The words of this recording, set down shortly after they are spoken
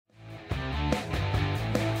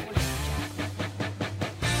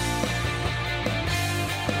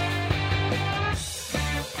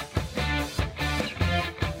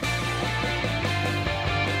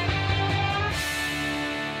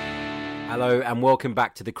Hello and welcome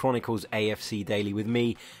back to the Chronicles AFC Daily with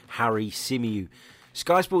me, Harry Symeou.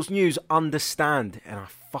 Sky Sports News understand, and I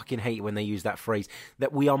fucking hate it when they use that phrase,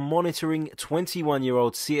 that we are monitoring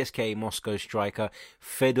 21-year-old CSKA Moscow striker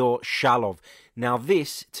Fedor Chalov. Now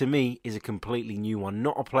this, to me, is a completely new one,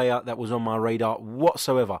 not a player that was on my radar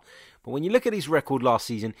whatsoever. But when you look at his record last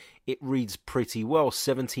season, it reads pretty well,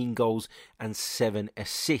 17 goals and 7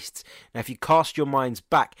 assists. Now if you cast your minds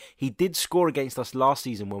back, he did score against us last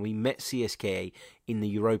season when we met CSKA in the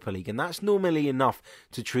Europa League, and that's normally enough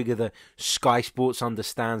to trigger the Sky Sports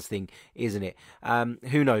understands thing, isn't it?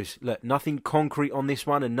 Who knows? Look, nothing concrete on this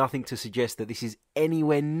one and nothing to suggest that this is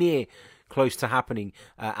anywhere near close to happening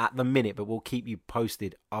at the minute, but we'll keep you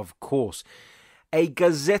posted, of course. A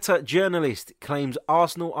Gazzetta journalist claims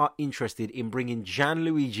Arsenal are interested in bringing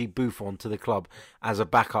Gianluigi Buffon to the club as a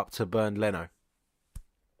backup to Bernd Leno.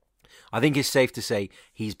 I think it's safe to say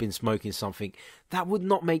he's been smoking something. That would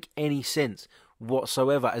not make any sense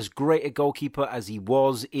whatsoever. As great a goalkeeper as he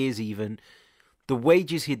is even, the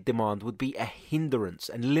wages he'd demand would be a hindrance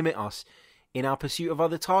and limit us in our pursuit of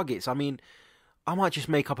other targets. I mean, I might just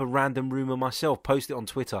make up a random rumour myself, post it on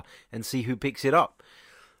Twitter and see who picks it up.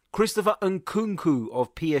 Christopher Nkunku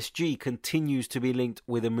of PSG continues to be linked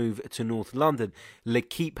with a move to North London.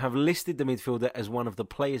 L'Équipe have listed the midfielder as one of the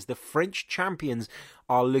players the French champions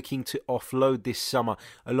are looking to offload this summer,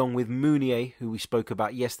 along with Mounier, who we spoke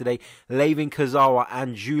about yesterday, Layvin Kurzawa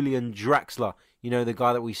and Julian Draxler. You know, the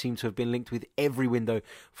guy that we seem to have been linked with every window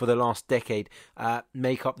for the last decade,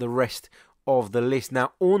 make up the rest of the list.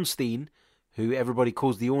 Now, Ornstein, who everybody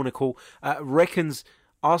calls the Ornicle, reckons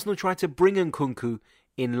Arsenal tried to bring Nkunku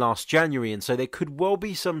in last January, and so there could well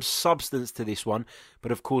be some substance to this one,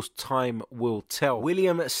 but of course time will tell.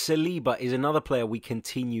 William Saliba is another player we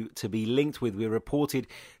continue to be linked with. We're reported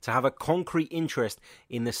to have a concrete interest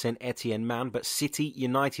in the St Etienne man, but City,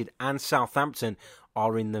 United and Southampton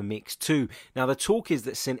are in the mix too. Now the talk is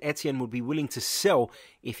that St Etienne would be willing to sell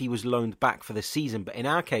if he was loaned back for the season, but in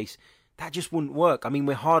our case that just wouldn't work. I mean,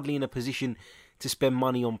 we're hardly in a position to spend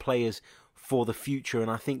money on players for the future, and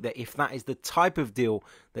I think that if that is the type of deal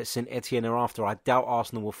that St Etienne are after, I doubt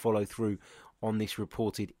Arsenal will follow through on this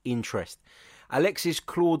reported interest. Alexis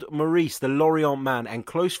Claude Maurice, the Lorient man and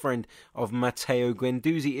close friend of Matteo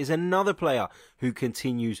Guendouzi, is another player who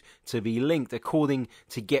continues to be linked. According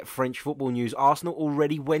to Get French Football News, Arsenal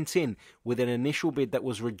already went in with an initial bid that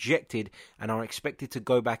was rejected and are expected to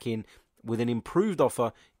go back in with an improved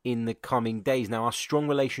offer in the coming days. Now, our strong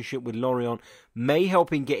relationship with Lorient may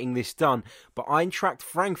help in getting this done, but Eintracht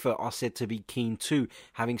Frankfurt are said to be keen too,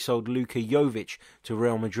 having sold Luka Jovic to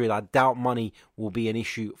Real Madrid. I doubt money will be an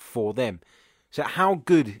issue for them. So how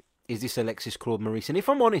good is this Alexis Claude Maurice? And if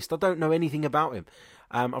I'm honest, I don't know anything about him.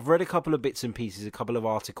 I've read a couple of bits and pieces, a couple of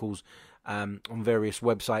articles on various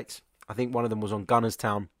websites. I think one of them was on Gunners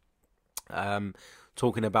Town,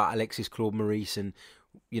 talking about Alexis Claude Maurice and,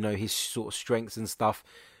 you know, his sort of strengths and stuff.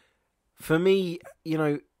 For me, you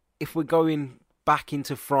know, if we're going back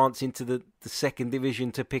into France, into the second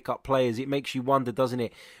division to pick up players, it makes you wonder, doesn't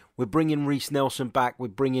it? We're bringing Reece Nelson back. We're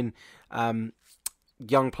bringing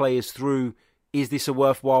young players through. Is this a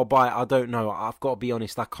worthwhile buy? I don't know. I've got to be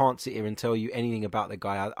honest. I can't sit here and tell you anything about the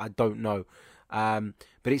guy. I don't know.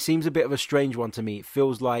 But it seems a bit of a strange one to me. It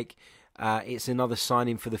feels like it's another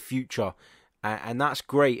signing for the future. And that's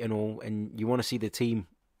great and all, and you want to see the team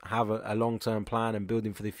have a long-term plan and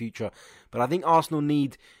building for the future. But I think Arsenal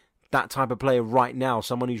need that type of player right now,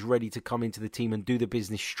 someone who's ready to come into the team and do the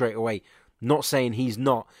business straight away. Not saying he's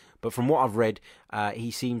not, but from what I've read, he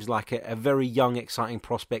seems like a very young, exciting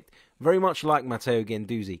prospect, very much like Matteo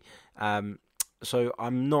Guendouzi. So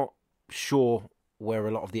I'm not sure where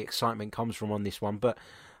a lot of the excitement comes from on this one, but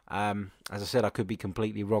as I said, I could be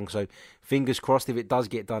completely wrong. So fingers crossed if it does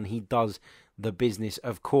get done, he does the business,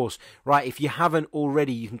 of course. Right, if you haven't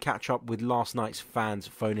already, you can catch up with last night's fans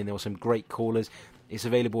phone in. There were some great callers. It's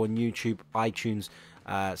available on YouTube, iTunes,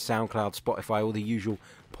 SoundCloud, Spotify, all the usual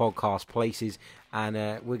podcast places. And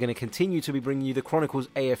we're going to continue to be bringing you the Chronicles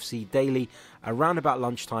AFC Daily around about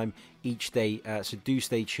lunchtime each day. So do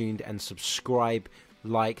stay tuned and subscribe,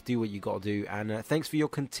 like, do what you got to do. And thanks for your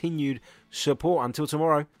continued support. Until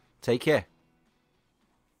tomorrow, take care.